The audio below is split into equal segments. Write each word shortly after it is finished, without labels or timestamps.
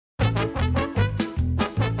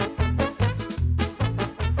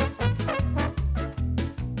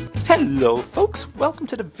Hello folks, welcome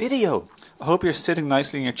to the video. I hope you're sitting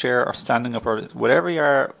nicely in your chair or standing up or whatever you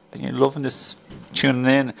are and you're loving this,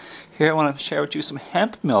 tuning in. Here I want to share with you some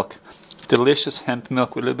hemp milk. Delicious hemp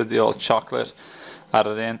milk with a little bit of the old chocolate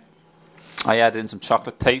added in. I added in some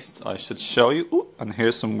chocolate paste, I should show you. Ooh, and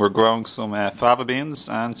here's some, we're growing some fava beans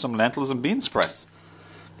and some lentils and bean sprouts.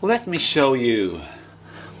 Let me show you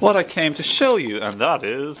what I came to show you, and that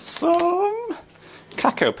is some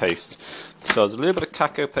cacao paste. So there's a little bit of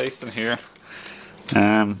cacao paste in here.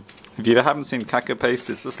 If you haven't seen cacao paste,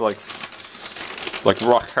 it's just like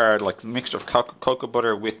rock hard, like a mixture of cocoa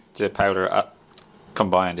butter with the powder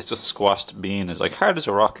combined. It's just squashed bean. It's like hard as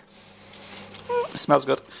a rock. It smells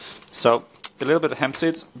good. So a little bit of hemp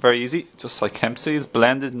seeds, very easy, just like hemp seeds,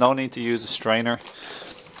 blended. No need to use a strainer.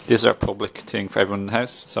 This is our public thing for everyone in the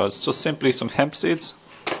house. So it's just simply some hemp seeds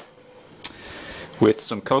with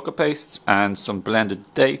some cocoa paste and some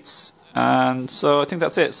blended dates, and so I think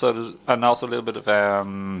that's it. So and also a little bit of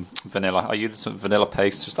vanilla. I used some vanilla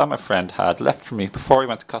paste just that my friend had left for me before he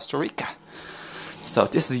went to Costa Rica. So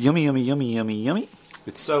this is yummy, yummy, yummy, yummy, yummy.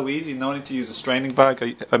 It's so easy. No need to use a straining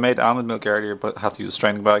bag. I made almond milk earlier, but I have to use a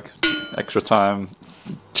straining bag. Extra time,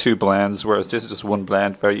 2 blends, whereas this is just 1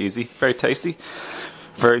 blend. Very easy, very tasty,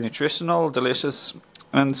 very nutritional, delicious,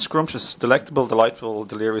 and scrumptious, delectable, delightful,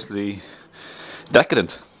 deliriously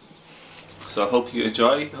decadent. So I hope you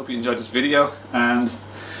enjoy this video, and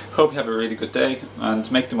hope you have a really good day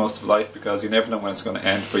and make the most of life, because you never know when it's going to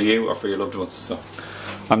end for you or for your loved ones. So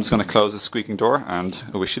I'm just going to close the squeaking door and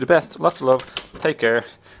I wish you the best. Lots of love, take care,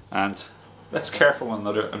 and let's care for one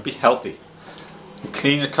another and be healthy. And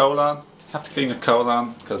clean your colon. You have to clean your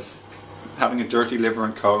colon, because having a dirty liver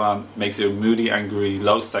and colon makes you moody, angry,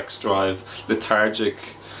 low sex drive, lethargic,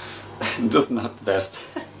 just not the best.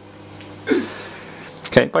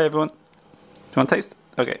 Okay, bye everyone. Do you want to taste?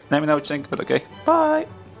 Okay, let me know what you think of it, okay? Bye!